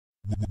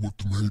What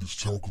the haters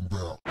talking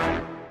about?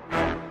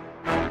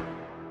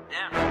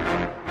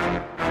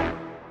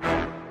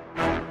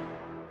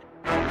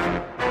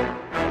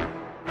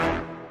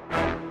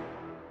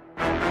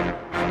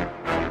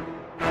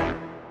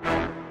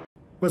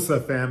 What's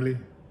up, family?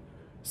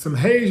 Some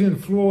Haitian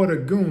Florida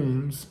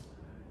goons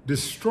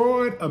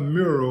destroyed a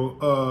mural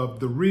of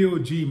the real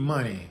G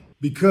Money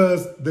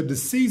because the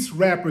deceased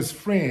rapper's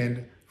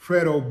friend,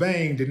 Fredo,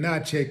 did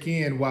not check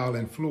in while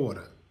in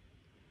Florida.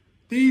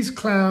 These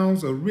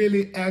clowns are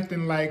really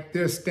acting like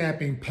they're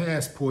stamping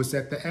passports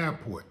at the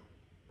airport.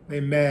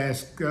 They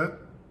mask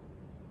up.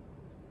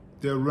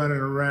 They're running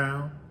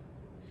around.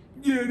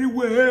 Yeah, that's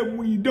what happens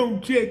when you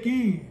don't check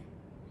in.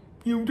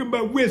 You know, I'm talking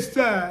about West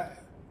Side.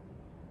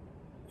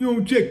 You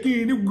don't check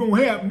in, it was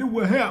gonna happen, this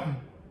what happened.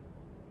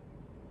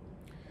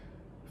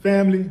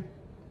 Family,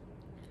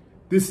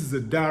 this is a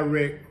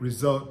direct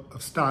result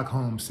of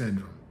Stockholm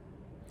Syndrome.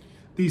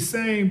 These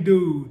same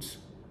dudes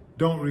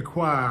don't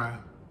require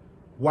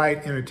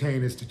white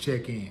entertainers to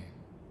check in.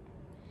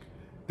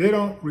 They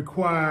don't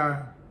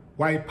require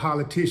white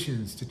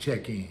politicians to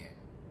check in.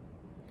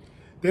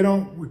 They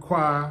don't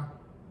require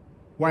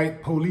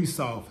white police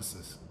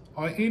officers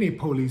or any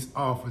police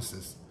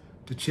officers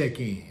to check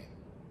in.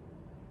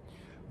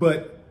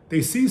 But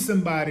they see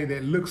somebody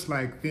that looks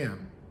like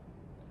them,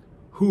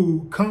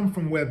 who come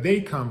from where they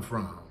come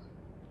from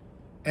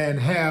and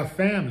have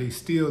families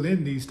still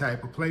in these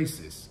type of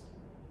places.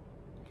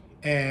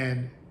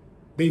 And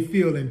they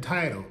feel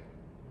entitled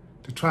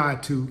to try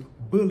to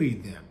bully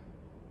them,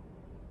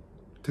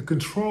 to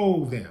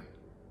control them.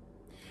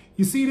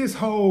 You see this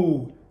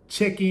whole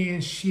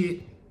check-in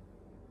shit?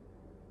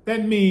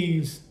 That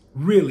means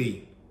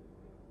really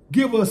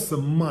give us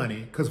some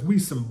money because we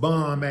some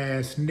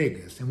bum-ass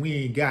niggas and we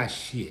ain't got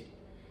shit.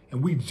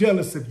 And we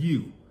jealous of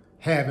you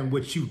having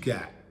what you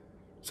got.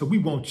 So we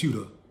want you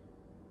to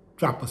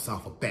drop us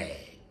off a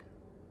bag.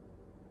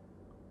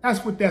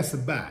 That's what that's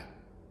about.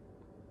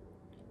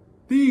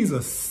 These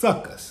are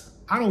suckers.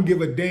 I don't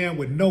give a damn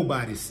what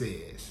nobody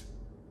says.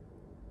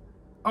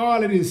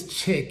 All it is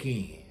check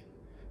in.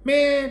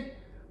 Man,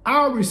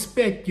 I'll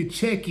respect your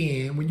check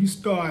in when you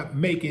start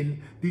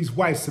making these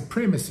white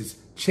supremacists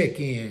check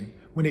in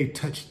when they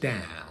touch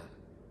down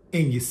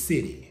in your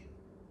city.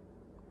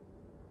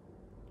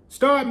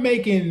 Start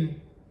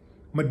making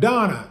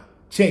Madonna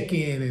check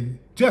in and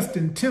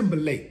Justin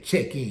Timberlake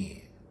check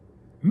in.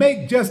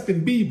 Make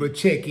Justin Bieber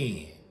check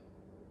in.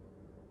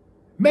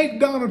 Make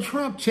Donald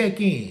Trump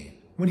check in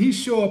when he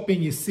show up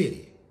in your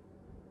city.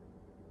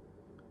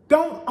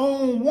 Don't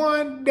own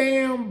one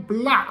damn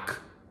block.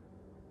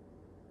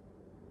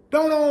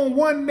 Don't own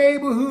one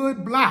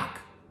neighborhood block.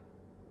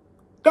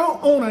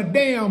 Don't own a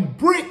damn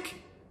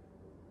brick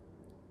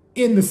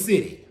in the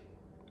city,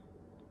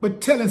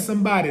 but telling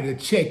somebody to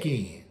check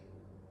in.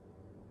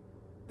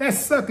 That's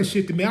sucker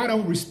shit to me. I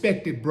don't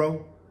respect it,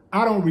 bro.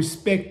 I don't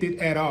respect it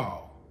at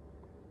all.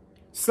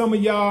 Some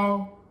of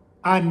y'all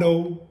I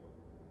know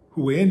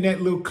who are in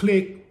that little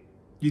clique,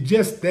 you're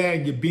just there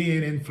and you're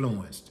being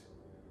influenced.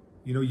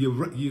 You know,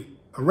 you're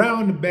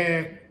around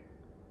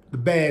the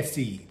bad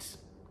seeds.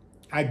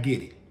 I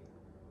get it.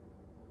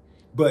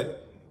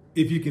 But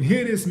if you can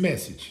hear this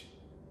message,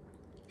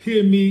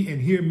 hear me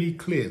and hear me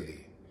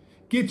clearly.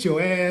 Get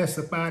your ass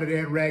up out of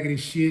that raggedy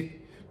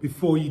shit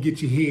before you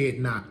get your head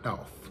knocked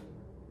off.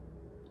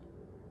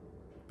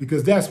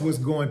 Because that's what's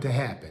going to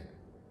happen.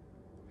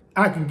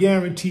 I can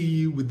guarantee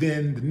you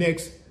within the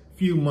next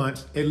few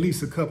months, at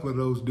least a couple of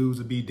those dudes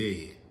will be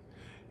dead.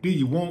 Do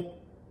you want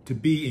to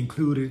be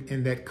included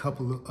in that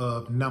couple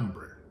of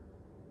number?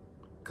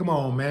 Come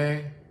on,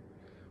 man.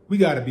 We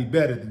got to be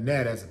better than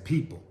that as a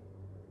people.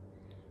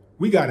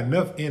 We got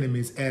enough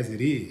enemies as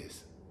it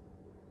is.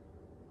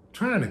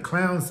 Trying to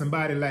clown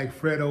somebody like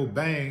Fredo,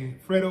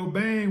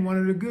 one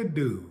of the good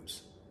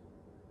dudes.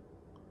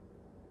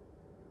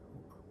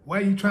 Why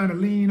are you trying to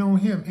lean on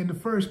him in the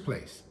first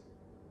place?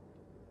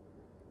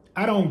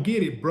 I don't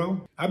get it,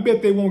 bro. I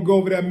bet they won't go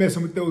over there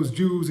messing with those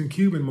Jews and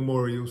Cuban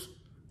memorials,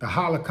 the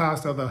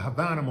Holocaust or the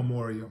Havana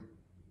Memorial.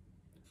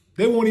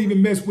 They won't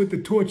even mess with the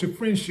Torch of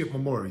Friendship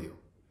Memorial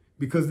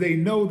because they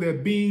know they're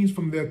beans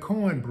from their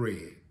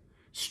cornbread.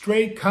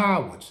 Straight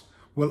cowards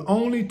will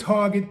only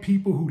target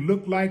people who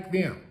look like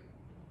them.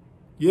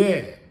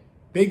 Yeah,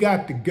 they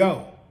got to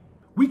go.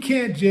 We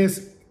can't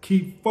just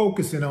keep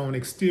focusing on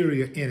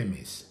exterior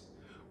enemies.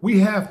 We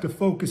have to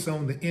focus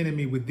on the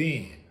enemy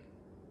within.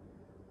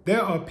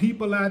 There are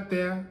people out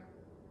there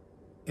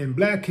in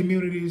black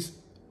communities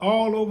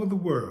all over the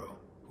world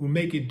who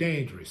make it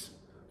dangerous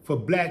for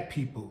black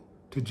people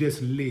to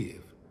just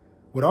live.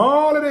 With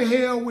all of the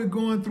hell we're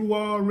going through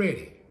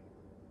already,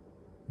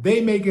 they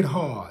make it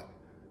hard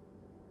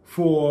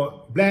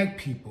for black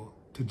people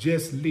to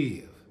just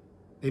live.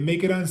 They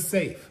make it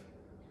unsafe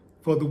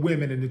for the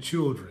women and the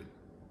children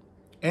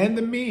and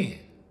the men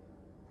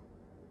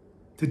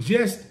to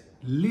just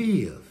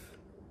live.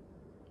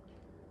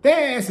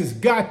 Their ass has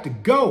got to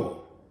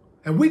go.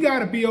 And we got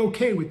to be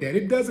okay with that.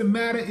 It doesn't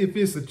matter if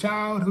it's a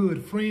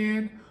childhood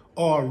friend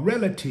or a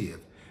relative.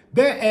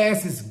 Their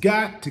ass has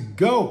got to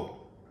go.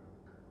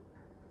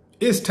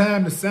 It's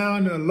time to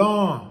sound the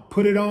alarm.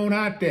 Put it on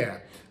out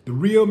there. The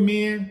real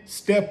men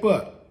step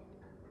up.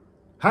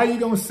 How you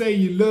gonna say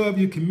you love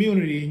your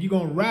community and you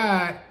gonna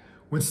ride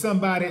when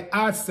somebody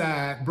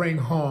outside bring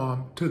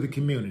harm to the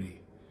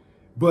community?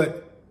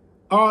 But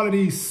all of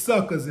these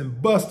suckers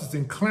and busters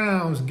and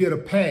clowns get a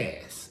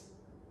pass.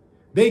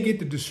 They get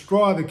to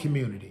destroy the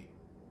community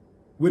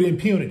with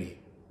impunity.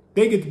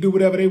 They get to do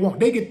whatever they want.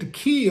 They get to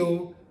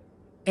kill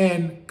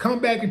and come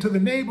back into the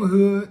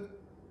neighborhood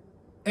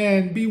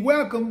and be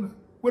welcomed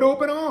with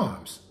open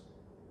arms.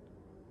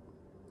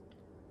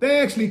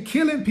 They're actually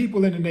killing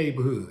people in the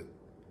neighborhood.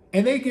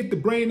 And they get to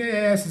bring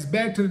their asses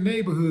back to the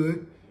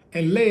neighborhood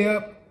and lay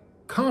up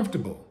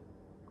comfortable.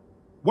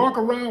 Walk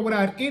around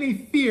without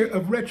any fear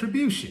of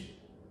retribution.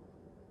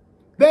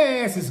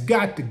 Their asses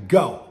got to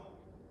go.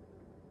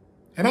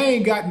 And I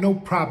ain't got no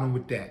problem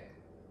with that.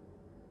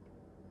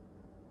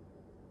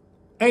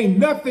 Ain't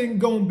nothing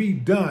gonna be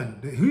done.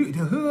 The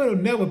hood will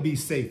never be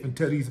safe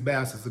until these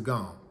bastards are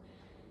gone.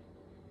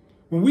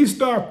 When we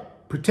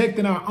start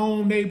protecting our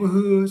own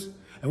neighborhoods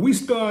and we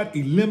start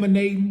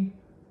eliminating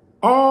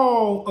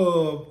all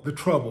of the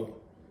trouble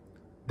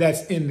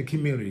that's in the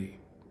community,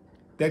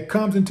 that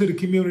comes into the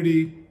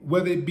community,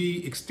 whether it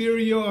be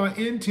exterior or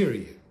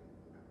interior,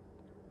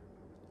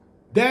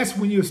 that's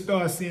when you'll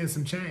start seeing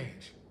some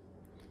change.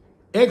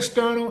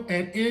 External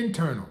and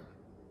internal.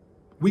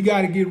 We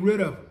got to get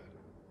rid of them.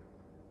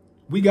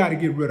 We got to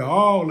get rid of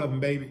all of them,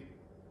 baby.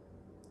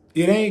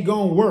 It ain't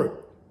going to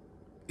work.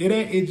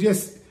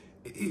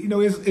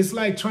 It's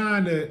like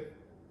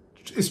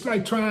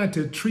trying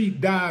to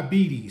treat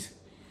diabetes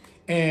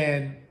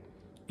and,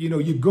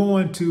 you're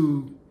going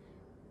to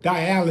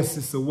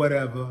dialysis or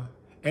whatever.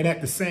 And at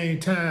the same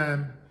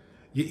time,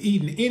 you're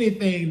eating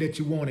anything that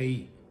you want to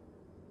eat.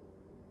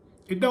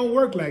 It don't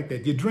work like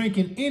that. You're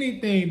drinking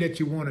anything that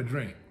you want to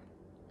drink.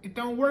 It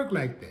don't work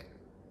like that.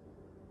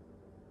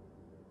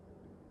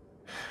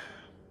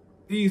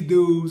 These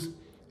dudes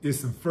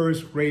is some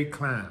first-rate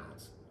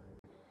clowns.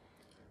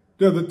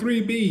 They're the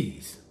 3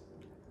 B's: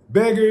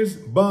 beggars,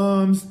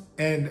 bums,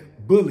 and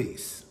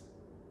bullies.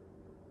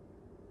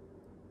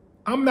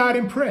 I'm not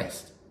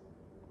impressed.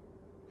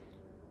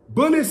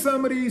 Bully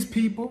some of these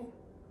people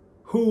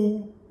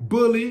who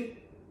bully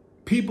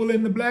people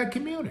in the black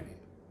community.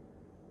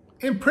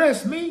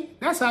 Impress me?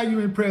 That's how you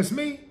impress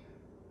me.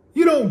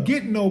 You don't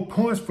get no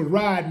points for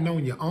riding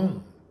on your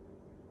own.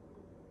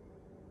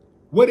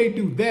 Where they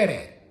do that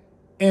at?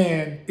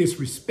 And it's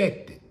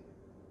respected.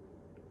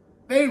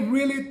 They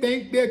really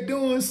think they're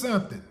doing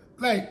something.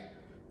 Like,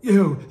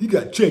 you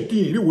got to check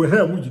in. It will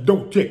happen when you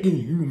don't check in.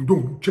 You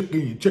don't check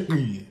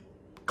in.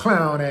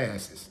 Clown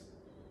asses.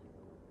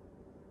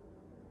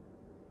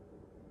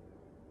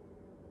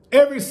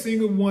 Every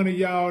single one of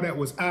y'all that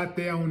was out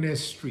there on that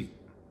street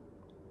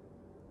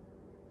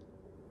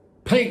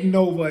painting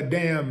over a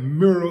damn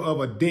mural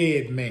of a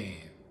dead man,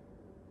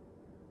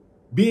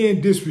 being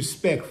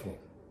disrespectful.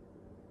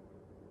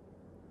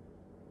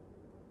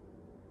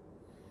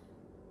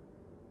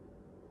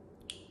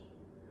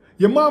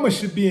 Your mama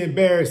should be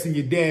embarrassed and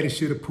your daddy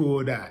should have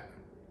pulled out.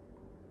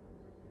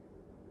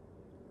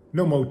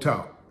 No more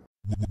talk.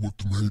 What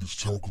the haters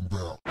talking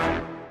about?